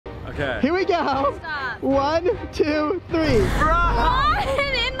Okay. Here we go. Stop. 1, 2, 3. What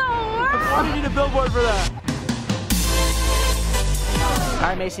in the world? Why do you need a billboard for that? All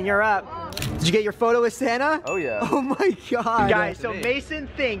right, Mason, you're up. Did you get your photo with Santa? Oh yeah. Oh my God. Guys, so Today. Mason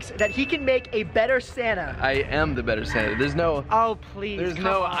thinks that he can make a better Santa. I am the better Santa. There's no. Oh, please. There's come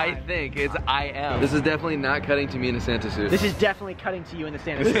no. on. I think it's I am. This is definitely not cutting to me in a Santa suit. This is definitely cutting to you in the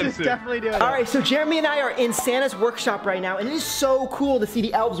Santa. This Santa is suit. definitely doing it. All right, so Jeremy and I are in Santa's workshop right now, and it is so cool to see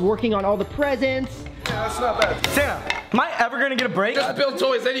the elves working on all the presents. Yeah, that's not bad. Santa, am I ever gonna get a break? Just build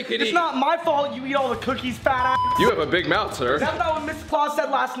toys, then you can It's eat. not my fault you eat all the cookies, fat ass. You have a big mouth, sir. That's not what Mrs. Claus said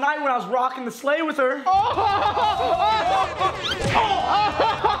last night when I was rocking the sleigh with her. The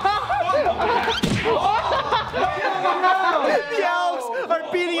elves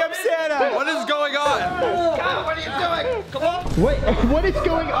are beating up Santa. What is going on? God, what are you doing? Come on. What is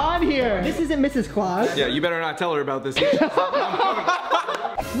going on here? This isn't Mrs. Claus. Yeah, you better not tell her about this.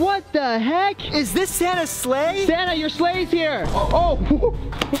 What the heck? Is this Santa's sleigh? Santa, your sleigh's here. Oh.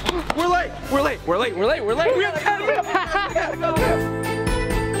 We're late. We're late. We're late. We're late. We're late. We have 10 minutes. We gotta go.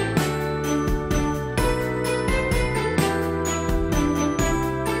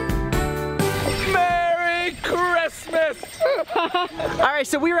 Merry Christmas. All right,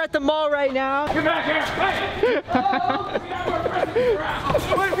 so we are at the mall right now. Get back here! Hey!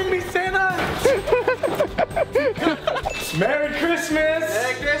 Away from me, Santa! Merry Christmas!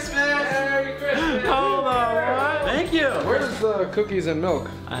 Merry Christmas. Merry Christmas. Hold on, what? Thank you. Where's the cookies and milk?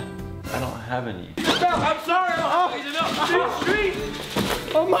 I don't have any. No, I'm sorry! Street!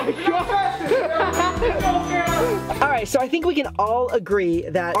 Oh my God. All right, so I think we can all agree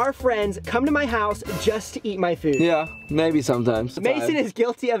that our friends come to my house just to eat my food. Yeah, maybe sometimes. Mason is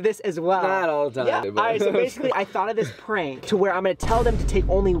guilty of this as well. Not all the time. Yeah. but- All right, so basically I thought of this prank to where I'm gonna tell them to take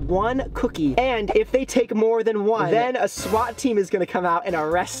only one cookie, and if they take more than one, then a SWAT team is gonna come out and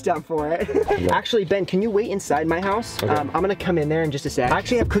arrest them for it. Actually, Ben, can you wait inside my house? Okay. I'm gonna come in there in just a sec. I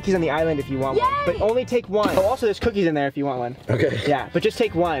actually have cookies on the island if you want one, but only take one. Oh, also there's cookies in there if you want one. Okay. Yeah, but just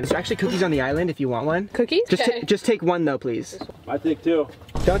take one. There's actually cookies on the island if you want one. Cookies? Just take one though, please. I take two.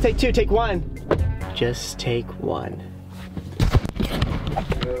 Don't take two, take one. Just take one.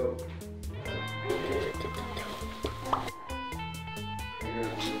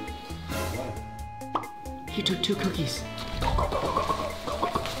 He took two cookies.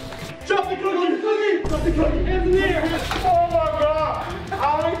 Drop the cookie! Drop the cookie! Hands in the air! Oh my God! I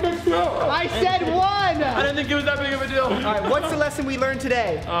only took two! I said one! I didn't think it was that big of a deal. All right, what's the lesson we learned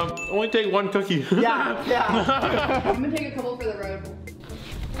today? Only take one cookie. Yeah, yeah. I'm gonna take a couple for the road.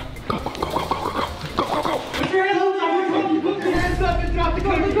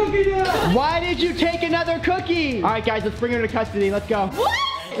 Why did you take another cookie? All right, guys, let's bring her to custody. Let's go. What?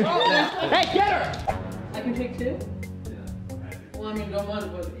 Hey, get her! I can take two? Well, I mean, don't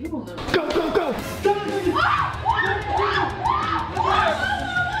mind, but he will know. Go, go, go!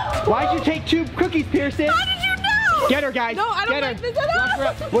 Why'd you take two cookies, Pearson? How did you know? Get her, guys. No, I don't Get like her. this at all. Lock her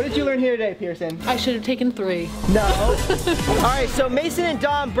up. What did you learn here today, Pearson? I should have taken three. No. All right, so Mason and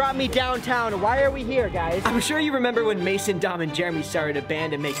Dom brought me downtown. Why are we here, guys? I'm sure you remember when Mason, Dom, and Jeremy started a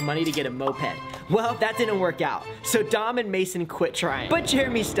band to make money to get a moped. Well, that didn't work out. So Dom and Mason quit trying. But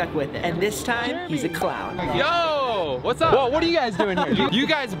Jeremy stuck with it. And this time, he's a clown. Yo, what's up? Whoa, what are you guys doing here? You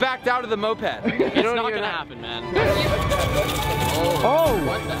guys backed out of the moped. It's not gonna happen, man. Oh!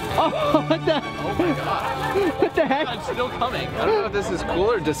 What the? Oh, what the? Oh my God. What the heck? I'm still coming. I don't know if this is cool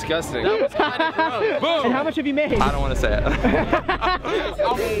or disgusting. That was kind of gross. Boom. And how much have you made? I don't want to say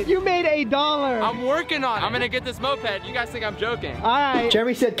it. You made $1. I'm working on it. I'm gonna get this moped. You guys think I'm joking? All right.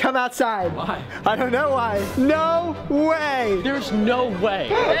 Jeremy said, come outside. Why? I don't know why. No way. There's no way.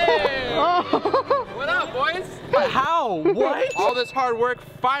 Hey! Oh. What up, boys? How? What? All this hard work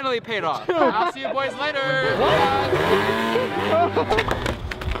finally paid off. I'll see you boys later.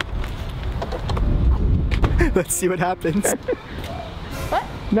 Let's see what happens. What?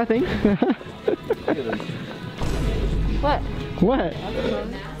 Nothing. What? What?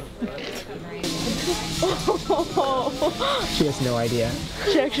 She has no idea.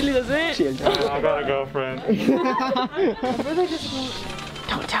 She actually doesn't? She has no idea. I got a girlfriend.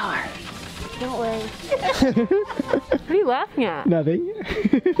 Don't tell her. Don't worry. What are you laughing at? Nothing.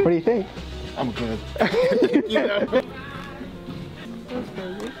 What do you think? I'm good.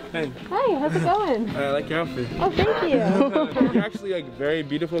 Hey, how's it going? I like your outfit. Oh, thank you. You're actually like very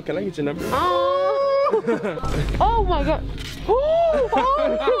beautiful. Can I get your number? Oh, oh my God. Oh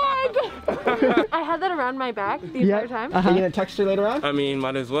my God. I had that around my back the entire time. Are you gonna text her later on? I mean,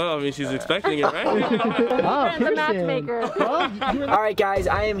 might as well. I mean, she's expecting it, right? Oh, I'm the matchmaker. All right, guys,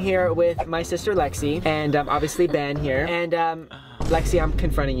 I am here with my sister Lexi and obviously Ben here, and Lexi, I'm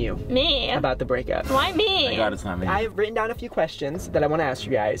confronting you Me? about the breakup. Why me? Thank God it's not me. I have written down a few questions that I want to ask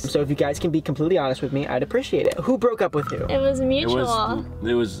you guys. So if you guys can be completely honest with me, I'd appreciate it. Who broke up with who? It was mutual.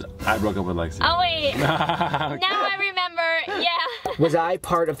 It was, I broke up with Lexi. Oh wait. Now I remember. Yeah. Was I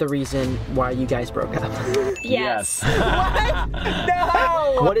part of the reason why you guys broke up? Yes. What?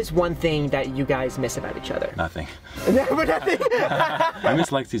 No! What is one thing that you guys miss about each other? Nothing. Never nothing. I miss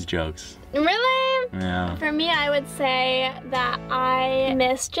Lexi's jokes. Really? Yeah. For me, I would say that I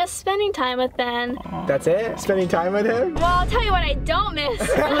miss just spending time with Ben. That's it? Spending time with him? Well, I'll tell you what I don't miss.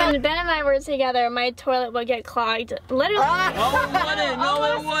 When Ben and I were together, my toilet would get clogged. Literally. No, it wouldn't. No,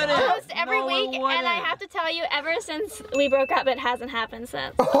 it wouldn't. Almost every week, and I have to tell you, ever since we broke up, it hasn't happened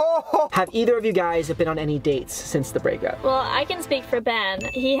since. Have either of you guys been on any dates since the breakup? Well, I can speak for Ben.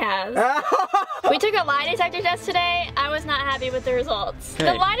 He has. We took a lie detector test today. I was not happy with the results. Hey.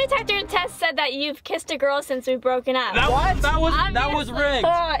 The lie detector test said that you've kissed a girl since we've broken up. That was rigged.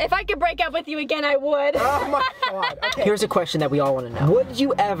 If I could break up with you again, I would. Oh my God. Okay. Here's a question that we all want to know. Would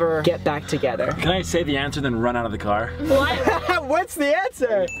you ever get back together? Can I say the answer then run out of the car? What? What's the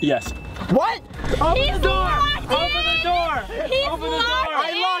answer? Yes. What? He's the door! locked in! Open the door! He's Open the door! locked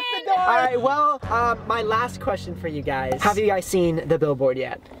I in! locked the door! Alright, well, my last question for you guys. Have you guys seen the billboard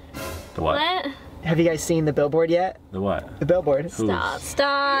yet? The what? What? Have you guys seen the billboard yet? The what? The billboard.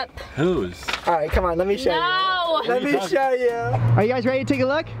 Stop. Whose? Alright, come on, let me show No! you. Let me show you. Are you guys ready to take a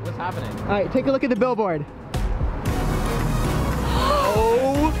look? What's happening? Alright, take a look at the billboard.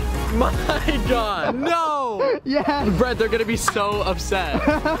 Oh my God. No. Yeah. Brent, they're gonna be so upset.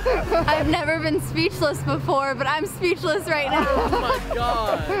 I've never been speechless before, but I'm speechless right now. Oh my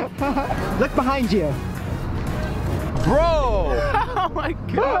God. Look behind you. Bro. Oh my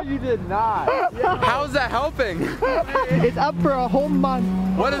God, you did not. How's that helping? It's up for a whole month.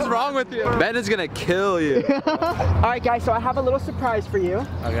 What is wrong with you? Ben is gonna kill you. Alright guys, so I have a little surprise for you.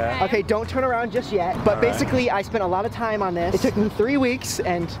 Okay. Okay, don't turn around just yet. But basically, I spent a lot of time on this. It took me 3 weeks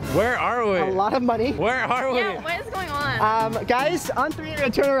and Where are we? a lot of money. Where are we? Yeah, what is going on? Guys, on 3, you're gonna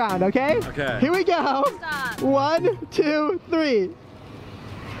turn around, okay? Okay. Here we go. Stop. 1, 2, 3.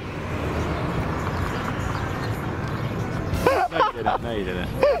 No, you didn't.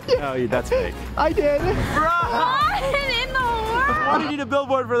 No, that's fake. I did. What in the world? Why do you need a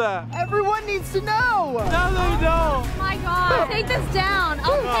billboard for that? Everyone needs to know. No, they don't. Oh my God. Take this down.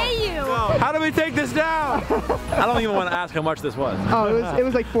 I'll pay you. No. How do we take this down? I don't even want to ask how much this was. Oh, it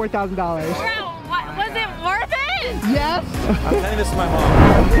was like $4,000. Bro, what, was it worth it? Yes. I'm sending this to my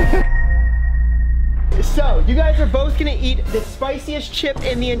mom. So, you guys are both gonna eat the spiciest chip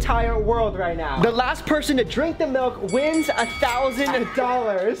in the entire world right now. The last person to drink the milk wins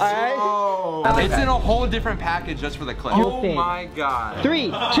 $1,000. Alright? Oh. It's in a whole different package just for the clip. Oh my God. 3,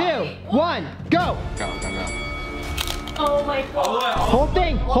 2, 1, go! Go. Oh my God.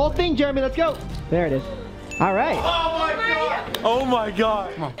 Whole thing, Jeremy, let's go. There it is. Alright. Oh my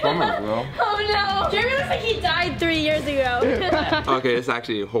God. Come on, former, bro. Oh no. Jeremy looks like he died 3 years ago. Okay, it's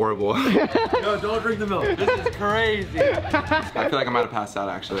actually horrible. No, don't drink the milk. This is crazy. I feel like I'm about to pass out,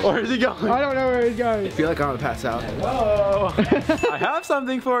 actually. Where is he going? I don't know where he's going. I feel like I'm gonna pass out. Whoa. I have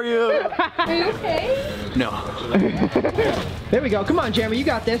something for you. Are you okay? No. There we go. Come on, Jeremy, you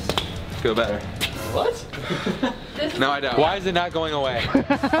got this. Feel better. What? No, I don't. Why is it not going away?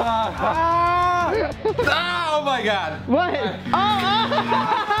 Oh my God. What?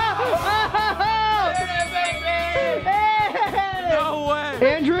 No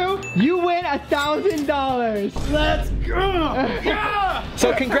way. Andrew, you win $1,000. Let's go.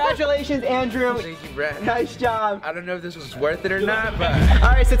 So congratulations, Andrew. Thank you, Brent. Nice job. I don't know if this was worth it or not, but...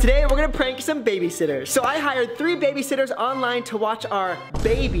 All right, so today we're gonna prank some babysitters. So I hired 3 babysitters online to watch our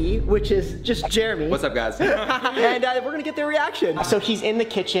baby, which is just Jeremy. What's up, guys? And we're gonna get their reaction. So he's in the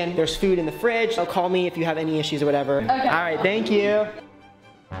kitchen. There's food in the fridge. So call me if you have any issues or whatever. Okay. All right, thank you.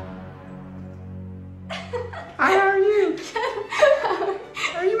 Hi, how are you?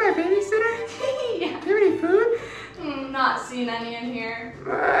 Are you my babysitter? Yeah. Do you have any food? Not seen any in here.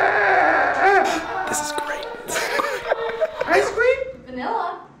 This is great. Ice cream?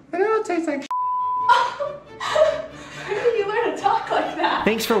 Vanilla. Vanilla tastes like Where did you learn to talk like that?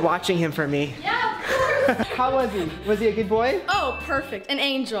 Thanks for watching him for me. Yeah, of course. How was he? Was he a good boy? Oh, perfect. An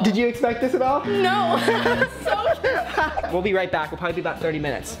angel. Did you expect this at all? No. So cute. We'll be right back. We'll probably be about 30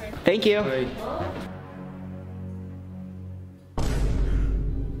 minutes. Thank you.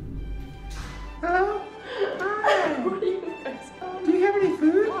 Hello? Hi. What are you guys doing? Do you have any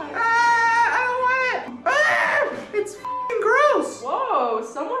food? I don't want it. It's f***ing gross. Whoa,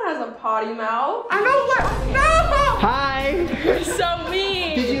 someone has a potty mouth. I don't want. No. Hi. You're so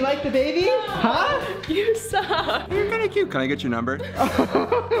mean. Did you like the baby? Huh? You suck. You're kind of cute. Can I get your number?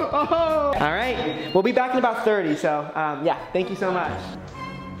 Oh. All right. We'll be back in about 30, so yeah, thank you so much.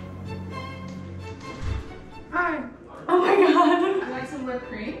 Hi. Oh my god. Would you like some whipped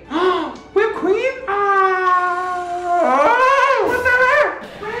cream? Whipped cream? What the heck?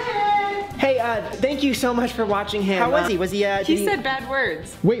 Hey, thank you so much for watching him. How was he? Was he, He said bad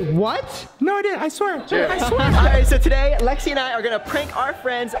words. Wait, what? No, I didn't. I swear. I swear. All right, so today, Lexi and I are gonna prank our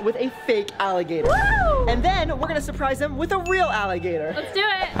friends with a fake alligator. Woo! And then we're gonna surprise them with a real alligator. Let's do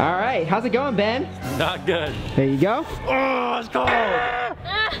it. All right, how's it going, Ben? Not good. There you go. Oh, it's cold.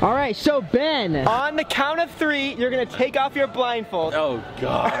 All right, so Ben, on the count of 3, you're gonna take off your blindfold. Oh,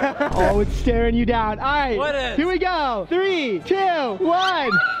 God. Oh, it's staring you down. All right, What is? Here we go. 3, 2, 1.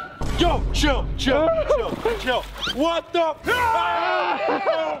 Yo, chill. What the?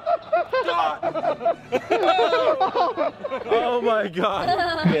 Oh my God.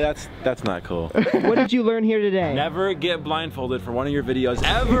 Okay, that's not cool. What did you learn here today? Never get blindfolded for one of your videos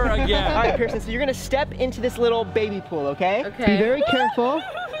ever again. All right, Pearson, so you're gonna step into this little baby pool, okay? Okay. Be very careful.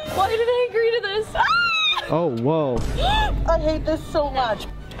 Why did I agree to this? Oh, whoa. I hate this so much.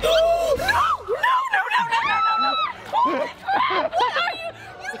 No! Holy crap! What are you?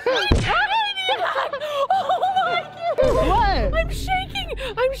 You maniac! Oh my God! What? I'm shaking!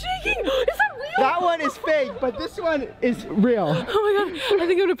 Is that real? That one is fake, but this one is real. Oh my God! I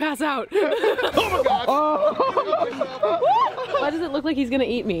think I'm gonna pass out. Oh my God! Oh. Why does it look like he's gonna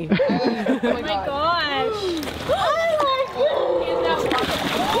eat me? Oh my gosh!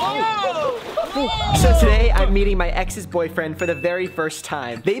 So today I'm meeting my ex's boyfriend for the very first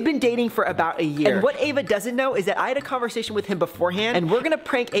time. They've been dating for about a year. And what Ava doesn't know is that I had a conversation with him beforehand, and we're gonna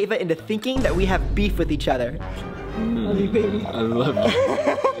prank Ava into thinking that we have beef with each other. Love you, baby. I love you.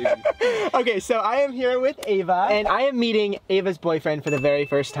 Okay, so I am here with Ava, and I am meeting Ava's boyfriend for the very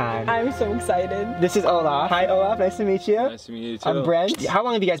first time. I'm so excited. This is Olaf. Hi, Olaf. Nice to meet you. Nice to meet you too. I'm Brent. How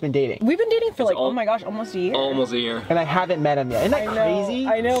long have you guys been dating? We've been dating for like, oh my gosh, almost a year. Almost a year. And I haven't met him yet. Isn't that crazy?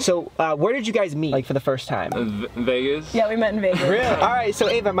 I know. So, where did you guys meet, like, for the first time? Vegas. Yeah, we met in Vegas. Really? All right, so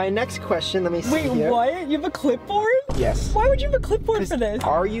Ava, my next question, let me see Wait, here. what? You have a clipboard? Yes. Why would you have a clipboard for this?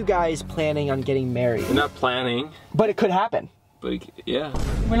 Are you guys planning on getting married? We're not planning, But it could happen. but yeah.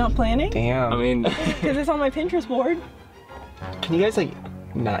 We're not planning? Damn. I mean, Because it's on my Pinterest board. Can you guys, like,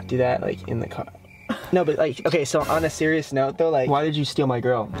 not do that, like, in the car? No, but, like, okay, so on a serious note, though, like, why did you steal my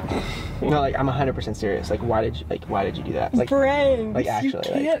girl? No, like, I'm 100% serious. Like, why did you do that? Like, Brent, like, actually,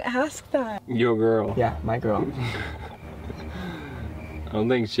 you can't ask that. your girl. yeah, my girl. I don't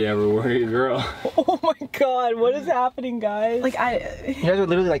think she ever were your girl. Oh my God, what is happening, guys? Like, You guys were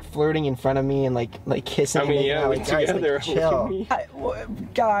literally, like, flirting in front of me and, like kissing. I mean, and yeah, out. we Like, guys, together. like, chill.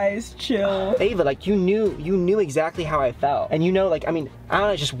 guys, chill. Ava, like, you knew exactly how I felt. And you know, like, I mean, I don't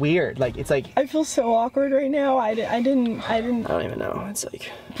know, it's just weird. Like, it's like, I feel so awkward right now. I didn't. I don't even know. It's like,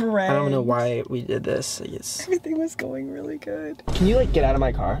 Brent. I don't know why we did this. Like, it's... Everything was going really good. Can you, like, get out of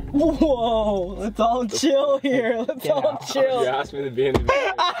my car? Whoa, let's all chill here. Let's Get all out. chill. You asked me to be in the video.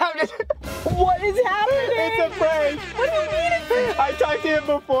 What is happening? It's a prank. What do you mean it's I talked to him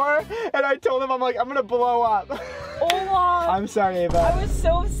before, and I told him, I'm like, I'm gonna blow up. Olaf? I'm sorry, Ava. I was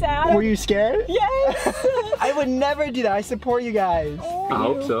so sad. Were you scared? Yes. I would never do that. I support you guys. I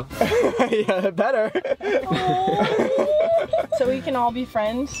hope so. Yeah, better. So we can all be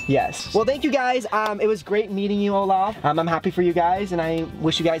friends? Yes. Well, thank you guys. It was great meeting you, Olaf. I'm happy for you guys, and I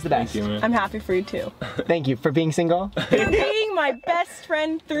wish you guys the best. Thank you, man. I'm happy for you too. Thank you for being single. For being my best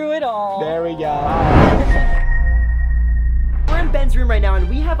friend through it all. There we go. We're in Ben's room right now, and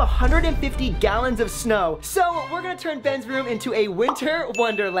we have 150 gallons of snow. So we're gonna turn Ben's room into a winter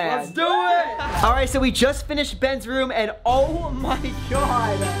wonderland. Let's do it! All right, so we just finished Ben's room, and oh my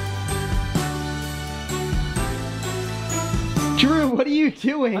God. Drew, what are you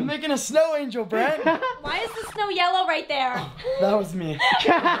doing? I'm making a snow angel, Brent. Why is the snow yellow right there? That was me.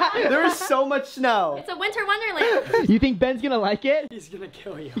 There is so much snow. It's a winter wonderland. You think Ben's gonna like it? He's gonna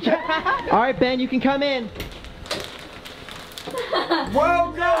kill you. All right, Ben, you can come in.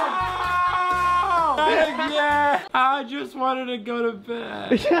 Welcome! Yeah! I just wanted to go to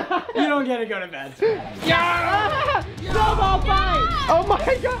bed. You don't get to go to bed. Snowball fight! Oh my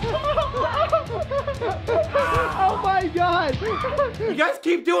God! Oh my God! You guys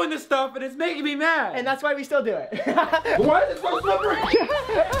keep doing this stuff and it's making me mad. And that's why we still do it. Why is it so slippery? You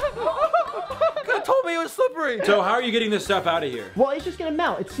could have told me it was slippery. So how are you getting this stuff out of here? Well, it's just gonna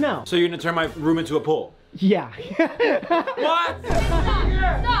melt. It's snow. So you're gonna turn my room into a pool? Yeah. What?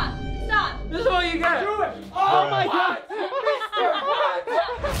 Stop! This is all you get. Oh my God!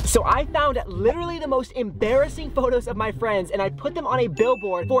 So I found literally the most embarrassing photos of my friends and I put them on a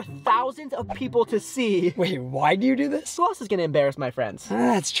billboard for thousands of people to see. Wait, why do you do this? Who else is gonna embarrass my friends?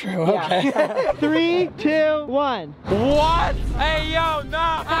 That's true, okay. Yeah. 3, 2, 1. What? Hey, yo,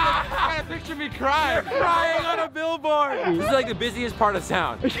 nah. I gotta picture me crying on a billboard. This is like the busiest part of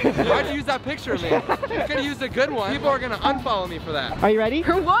town. Why'd you use that picture of me? You could have used a good one. People are gonna unfollow me for that. Are you ready?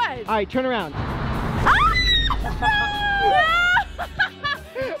 For what? All right, turn around.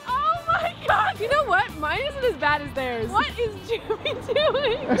 Oh my god! You know what? Mine isn't as bad as theirs. What is Jimmy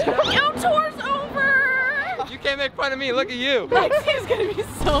doing? Your tour's over! You can't make fun of me. Look at you. Lexi's gonna be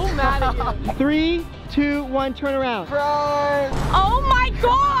so mad at you. 3, 2, 1, turn around. Oh my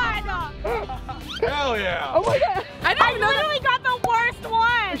god! Hell yeah. Oh my god! I literally got the worst one!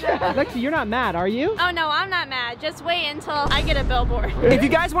 Lexi, you're not mad, are you? Oh no, I'm not mad. Just wait until I get a billboard. If you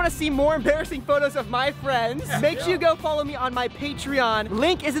guys want to see more embarrassing photos of my friends, make sure you go follow me on my Patreon.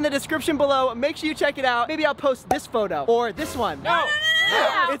 Link is in the description below. Make sure you check it out. Maybe I'll post this photo or this one. No.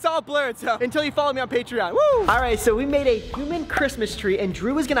 It's all blurred, so until you follow me on Patreon. Woo! All right, so we made a human Christmas tree and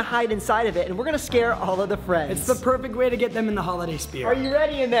Drew is gonna hide inside of it and we're gonna scare all of the friends. It's the perfect way to get them in the holiday spirit. Are you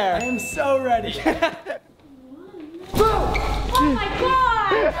ready in there? I am so ready. Oh my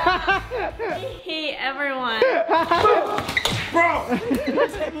god! I hate everyone. Bro! He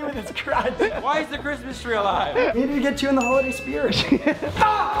just hit me with his crutch. Why is the Christmas tree alive? We need to get you in the holiday spirit.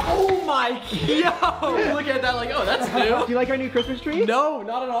 Oh my, yo! Look at that like, oh, that's new. Do you like our new Christmas tree? No,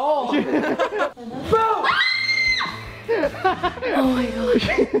 not at all. Bro! Oh my gosh.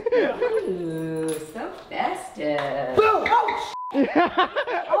 Ooh, so festive. Boom!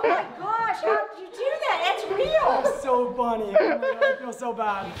 Oh my gosh, how did you do that? That's real. That's so funny. Oh my God, I feel so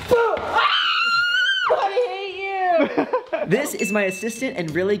bad. I hate you. This is my assistant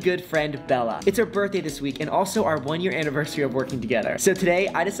and really good friend, Bella. It's her birthday this week and also our 1-year anniversary of working together. So today,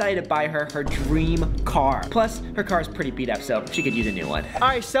 I decided to buy her dream car. Plus, her car is pretty beat up, so she could use a new one. All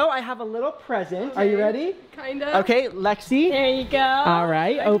right, so I have a little present. Are you ready? Kinda. Okay, Lexi. There you go. All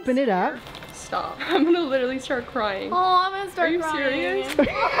right, open it up. Stop. I'm gonna literally start crying. Oh, I'm gonna start Are you crying. serious?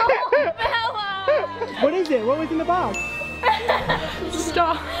 Oh, Bella! What is it? What was in the box?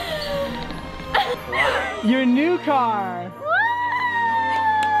 Stop. Your new car.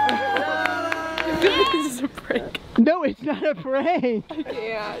 I feel like this is a prank. No, it's not a prank. I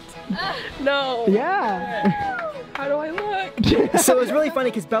can't. No. Yeah. How do I look? So it was really funny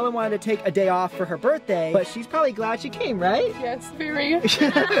because Bella wanted to take a day off for her birthday, but she's probably glad she came, right? Yes, very.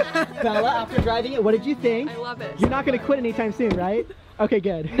 Bella, after driving it, what did you think? I love it. You're not gonna quit anytime soon, right? Okay,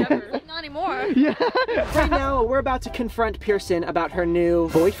 good. Never. Not anymore. Yeah. Right now, we're about to confront Pearson about her new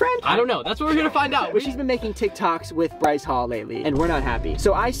boyfriend. I don't know. That's what we're gonna find out. Well, she's been making TikToks with Bryce Hall lately, and we're not happy.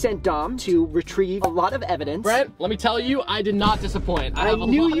 So I sent Dom to retrieve a lot of evidence. Brent, let me tell you, I did not disappoint. I have a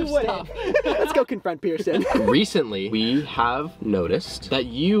knew lot you of wouldn't. stuff. Let's go confront Pearson. Recently, we have noticed that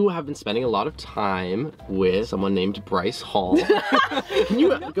you have been spending a lot of time with someone named Bryce Hall. Can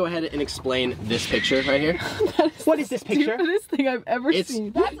you go ahead and explain this picture right here? What is this picture? Stupidest thing I've ever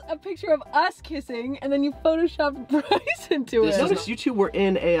seen. That's a picture of us kissing, and then you photoshopped Bryce into it. Notice you two were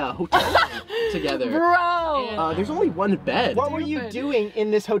in a hotel room together. Bro! There's only one bed. What were you doing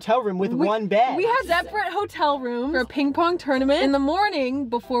in this hotel room with one bed? We had separate hotel rooms for a ping pong tournament. In the morning,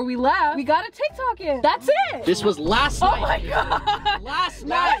 before we left, we got a TikTok in. That's it! This was last night. Oh my god! Last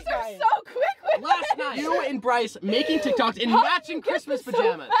night. You guys are so quick with Last it. night. You and Bryce making TikToks in matching Christmas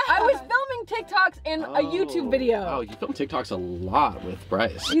pajamas. I was filming TikToks in a YouTube video. Oh, you film TikToks a lot with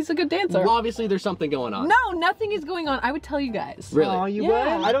Bryce. He's a good dancer. Well, obviously there's something going on. No, nothing is going on. I would tell you guys. Really? Oh, you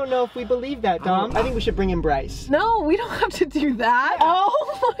Yeah. would? I don't know if we believe that, Dom. I think we should bring in Bryce. No, we don't have to do that.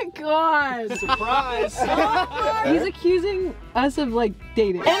 Oh my god. Surprise! He's accusing us of like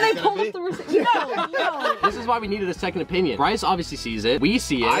dating. And they pulled up the receipt. No, no. This is why we needed a second opinion. Bryce obviously sees it. We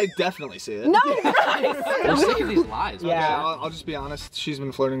see it. I definitely see it. No, Bryce. We're sick of these lies. Yeah. I'll just be honest. She's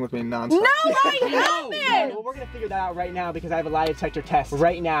been flirting with me nonstop. No, I haven't. Well, we're gonna figure that out right now because I have a lie detector test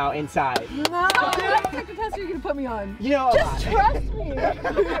right now inside. No, what detector test are you gonna put me on? You know, Just trust me.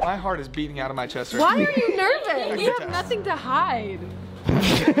 My heart is beating out of my chest right Why now. are you nervous? You have nothing to hide.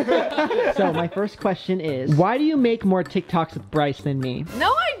 So my first question is, why do you make more TikToks with Bryce than me?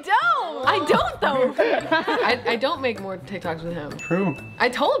 No, I don't. I don't though. I don't make more TikToks with him. True. I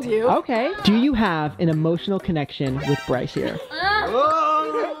told you. Okay. Do you have an emotional connection with Bryce here? He's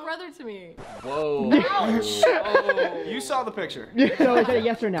a brother to me. Whoa. Ouch. You saw the picture. So is that a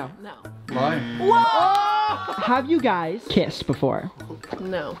yes or no? No. Why? Whoa! Have you guys kissed before?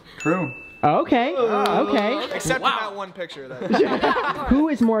 No. True. Okay. Okay. Except for that one picture. That. Who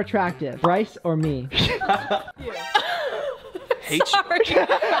is more attractive, Bryce or me? hate you.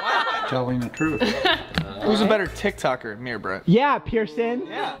 Telling the truth. Who's a better TikToker, me or Brett? Yeah, Pearson.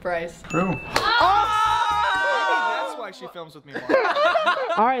 Yeah. Bryce. True. Maybe that's why she films with me more.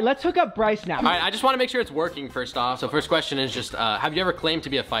 All right, let's hook up Bryce now. All right, I just want to make sure it's working first off. So first question is just, have you ever claimed to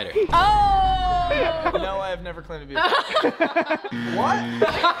be a fighter? Oh! No, I have never claimed to be a fighter. What?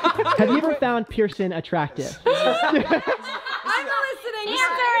 Have you ever found Pearson attractive? I'm listening.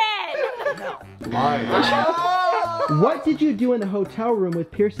 Answer it. What did you do in the hotel room with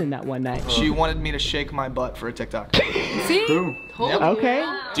Pearson that one night? She wanted me to shake my butt for a TikTok. See? True. Told you. Okay.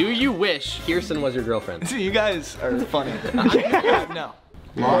 Do you wish Pearson was your girlfriend? See, you guys are funny. No.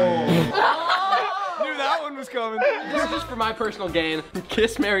 Knew that one was coming. This is just for my personal gain.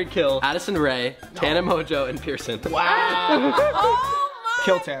 Kiss, marry, kill. Addison Rae, Tana Mojo, and Pearson. Wow. Oh my.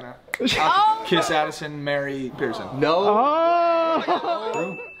 Kill Tana. I'll kiss Addison, marry Pearson. No.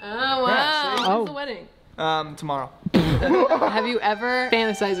 Oh. Oh wow. When's the wedding? Tomorrow. Have you ever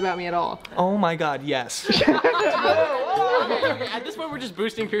fantasized about me at all? Oh my God, yes. Okay, at this point, we're just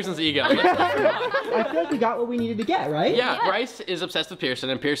boosting Pearson's ego. I feel like we got what we needed to get, right? Yeah, Bryce is obsessed with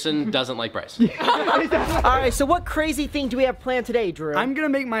Pearson, and Pearson doesn't like Bryce. All right, so what crazy thing do we have planned today, Drew? I'm gonna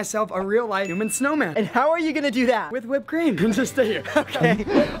make myself a real-life human snowman. And how are you gonna do that? With whipped cream. Just stay here. Okay.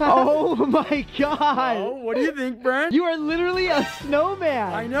 Oh my God. Oh, what do you think, Brent? You are literally a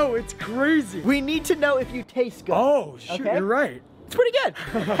snowman. I know, it's crazy. We need to know if you taste good. Oh, shoot, Okay. you're right. It's pretty good.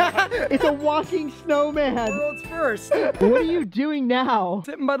 It's a walking snowman. World's first. What are you doing now?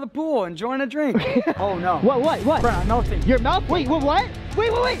 Sitting by the pool, enjoying a drink. Oh no. What? Brent, I'm melting. Your mouth? Wait, what?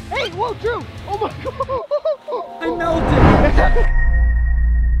 Wait. Hey, whoa, Drew. Oh my God. I'm melting.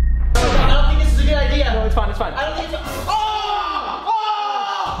 I don't think this is a good idea. No, it's fine, it's fine. I don't think so.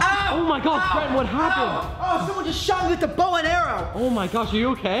 Oh my gosh, Brent, what happened? Oh, someone just shot me with the bow and arrow. Oh my gosh, are you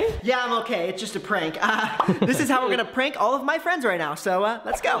okay? Yeah, I'm okay. It's just a prank. This is how we're gonna prank all of my friends right now. So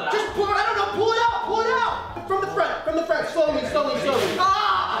let's go. Just pull it. I don't know. Pull it out. Pull it out. From the front. Slowly. Go.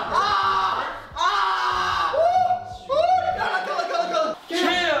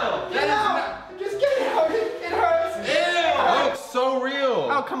 Get it out. Just get it out. It hurts. Ew! That looks so real.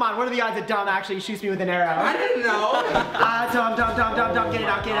 Oh, come on. What are the odds that Dom actually shoots me with an arrow? I didn't know. Dom. Get it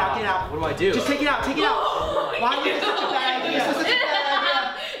out. What do I do? Just take it out. Why is this such a bad idea?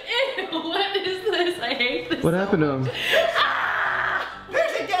 Ew, what is this? I hate this. What happened to him?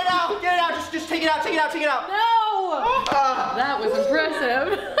 Pearson, get it out. Just take it out. No! That was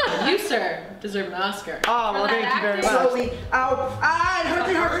impressive. You, sir, deserve an Oscar. Oh, well, thank you very much. Slowly. Ow.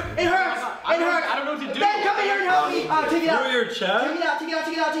 It hurts. It hurts. I don't know what to do. Ben, come here and help me. Take it out. Through your chest? Take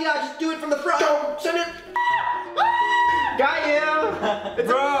it out. Just do it from the front. Don't send it. Got you. It's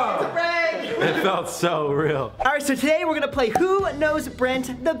a prank. It felt so real. All right, so today we're gonna play Who Knows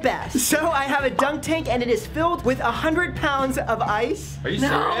Brent the Best. So I have a dunk tank and it is filled with 100 pounds of ice. Are you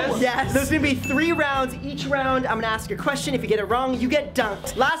serious? Yes. There's gonna be 3 rounds. Each round, I'm gonna ask a question. If you get it wrong, you get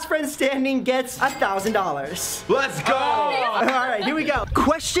dunked. Last friend standing gets $1,000. Let's go. All right, here we go.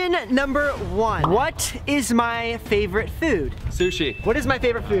 Question number 1. What is my favorite food? Sushi. What is my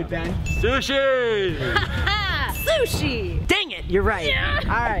favorite food, Ben? Sushi. Sushi. Dang it, you're right. Yeah. All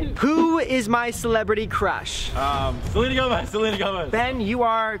right. Who is my celebrity crush? Selena Gomez. Ben, you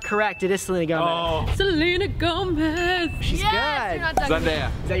are correct. It is Selena Gomez. Oh. Selena Gomez. She's yes, good. You're not done Zendaya.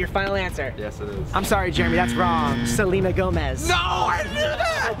 Is that your final answer? Yes, it is. I'm sorry, Jeremy, that's wrong. Selena Gomez. No, I knew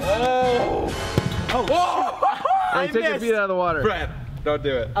that. Oh. I Take your feet out of the water. Brent, don't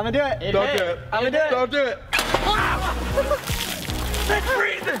do it. I'm gonna do it. Don't do it. I'm gonna do it. Don't do it. It's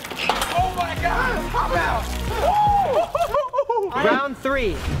freezing. Oh my God. Pop out. Round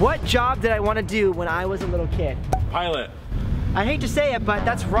 3. What job did I want to do when I was a little kid? Pilot. I hate to say it, but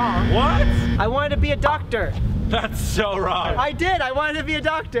that's wrong. What? I wanted to be a doctor. That's so wrong. I did. I wanted to be a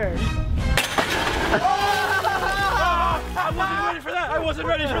doctor. I wasn't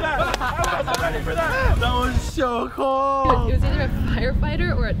ready for that. That was so cold. It was either a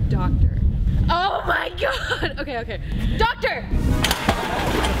firefighter or a doctor. Oh my God. Okay. Doctor.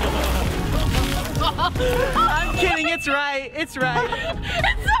 I'm kidding. It's right. It's so cool.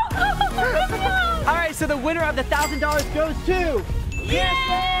 All right, so the winner of the $1,000 goes to...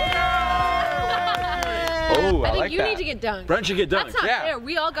 Oh, I think you need to get dunked. Brent should get dunked. That's not fair.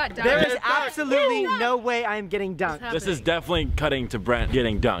 We all got dunked. There is absolutely no way I'm getting dunked. This is definitely cutting to Brent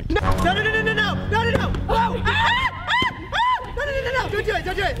getting dunked. No. Whoa. No. Don't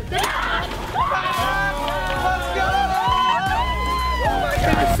do it. Let's go. Oh my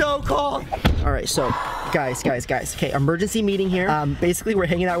God, it's so cold. All right, so Guys. Okay, emergency meeting here. Basically, we're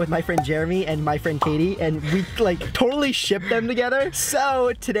hanging out with my friend Jeremy and my friend Katie, and we like totally ship them together.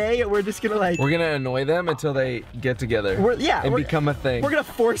 So today we're just gonna like. We're gonna annoy them until they get together. And become a thing. We're gonna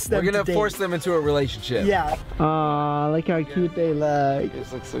force them. We're gonna force them into a relationship. Yeah. Aw, look how cute they look. They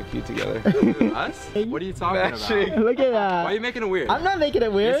just look so cute together. Us? What are you talking about? Look at that. Why are you making it weird? I'm not making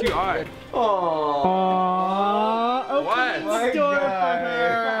it weird. Yes, you are. Aww. Okay. What? Store for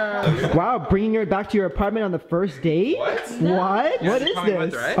her. Wow, bringing her back to your apartment on the first date? What? What? What is this?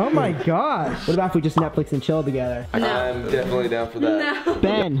 With, right? Oh my gosh. What about if we just Netflix and chill together? I'm definitely down for that. No.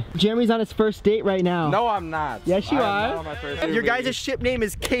 Ben, Jeremy's on his first date right now. No, I'm not. Yes, you I'm are. not on my first date. Your guys' ship name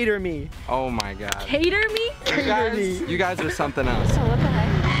is Cater Me. Oh my god. Cater me? Cater Me. You guys are something else. Oh, what the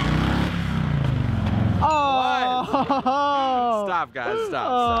heck? Oh. Stop, guys.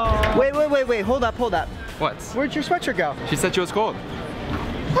 Stop. Wait. Hold up. What? Where'd your sweatshirt go? She said she was cold.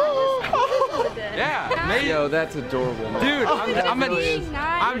 Yeah. Yo, that's adorable. Man. Dude,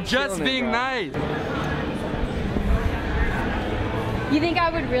 I'm just being nice. You think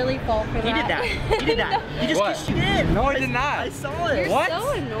I would really fall for that? He did that. He just What? kissed you in. No, I did not. I saw it. You're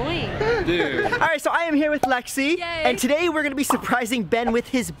so annoying. Dude. All right, so I am here with Lexi, Yay. and today we're gonna be surprising Ben with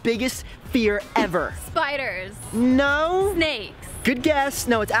his biggest fear ever. Spiders. No. Snakes. Good guess.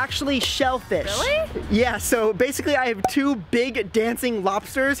 No, it's actually shellfish. Really? Yeah, so basically I have 2 big dancing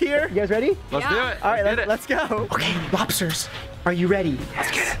lobsters here. You guys ready? Let's do it. All right, let's go. Okay, lobsters, are you ready?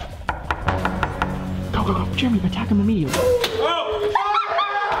 Let's get it. Go. Jeremy, attack him immediately.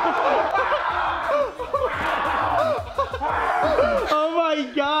 Oh my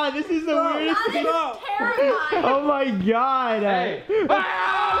god, this is the weirdest thing. Oh my god. Hey,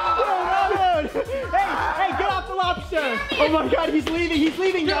 get off the lobster. Oh my god, he's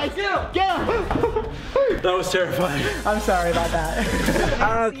leaving, guys. Get him. That was terrifying. I'm sorry about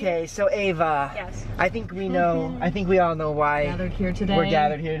that. Okay, so Ava. Yes. I think we all know why Gathered here today. we're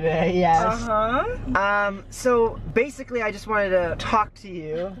gathered here today. Yes. So basically I just wanted to talk to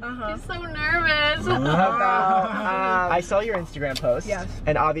you I'm so nervous. about I saw your Instagram post. Yes.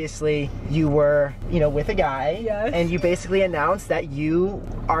 And obviously you were, with a guy. Yes. And you basically announced that you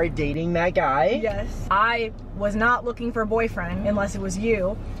are dating that guy. Yes. I was not looking for a boyfriend unless it was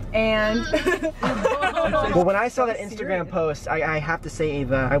you. And Well, when I saw that Instagram post, I have to say,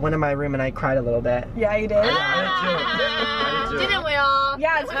 Ava, I went in my room and I cried a little bit. yeah, you did. Didn't we all?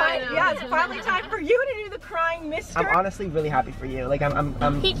 Yeah, it's finally time for you to do the crying, mister. I'm honestly really happy for you. Like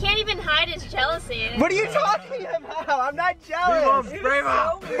I'm He can't even hide his jealousy. What are you talking about? I'm not jealous. It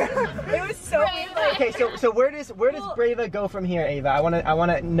was so weird. Like, Okay, so where does Brava go from here, Ava? I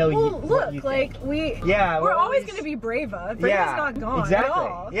wanna know you. well, What you look, like think. we're always gonna be Brava. Brava's not gone exactly. at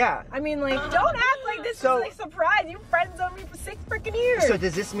all. Yeah. I mean, like, don't act like this is a surprise. You friends on me for 6 freaking years. So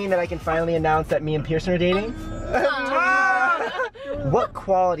does this mean that I can finally announce that me and Pearson are dating? What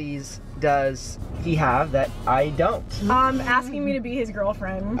qualities does he have that I don't? Asking me to be his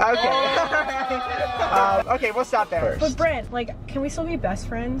girlfriend. Okay. Okay, we'll stop there. But Brent, like, can we still be best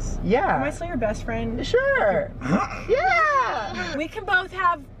friends? Yeah. Am I still your best friend? Sure. Yeah. We can both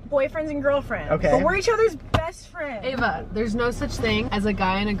have boyfriends and girlfriends. Okay. But we're each other's best friends. Ava, there's no such thing as a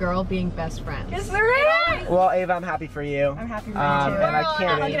guy and a girl being best friends. Is there is? Well, Ava, I'm happy for you. I'm happy for you too. And I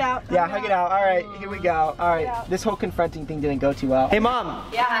can't. Hug it out. Yeah, hug it out. All right, here we go. All right, this whole confronting thing didn't go too well. Hey, Mom.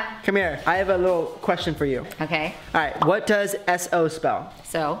 Yeah. Come here. I have a little question for you. Okay. All right, what does SO spell?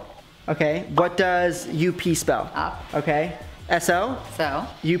 So. Okay. What does UP spell? Up. Okay. SO? So.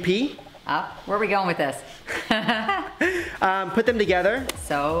 UP? Up. Where are we going with this? Put them together.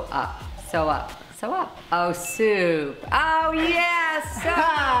 So up. So up. So up. Oh, soup. Oh, yes. So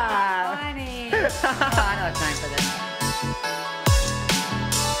funny. Oh, I don't have time for this.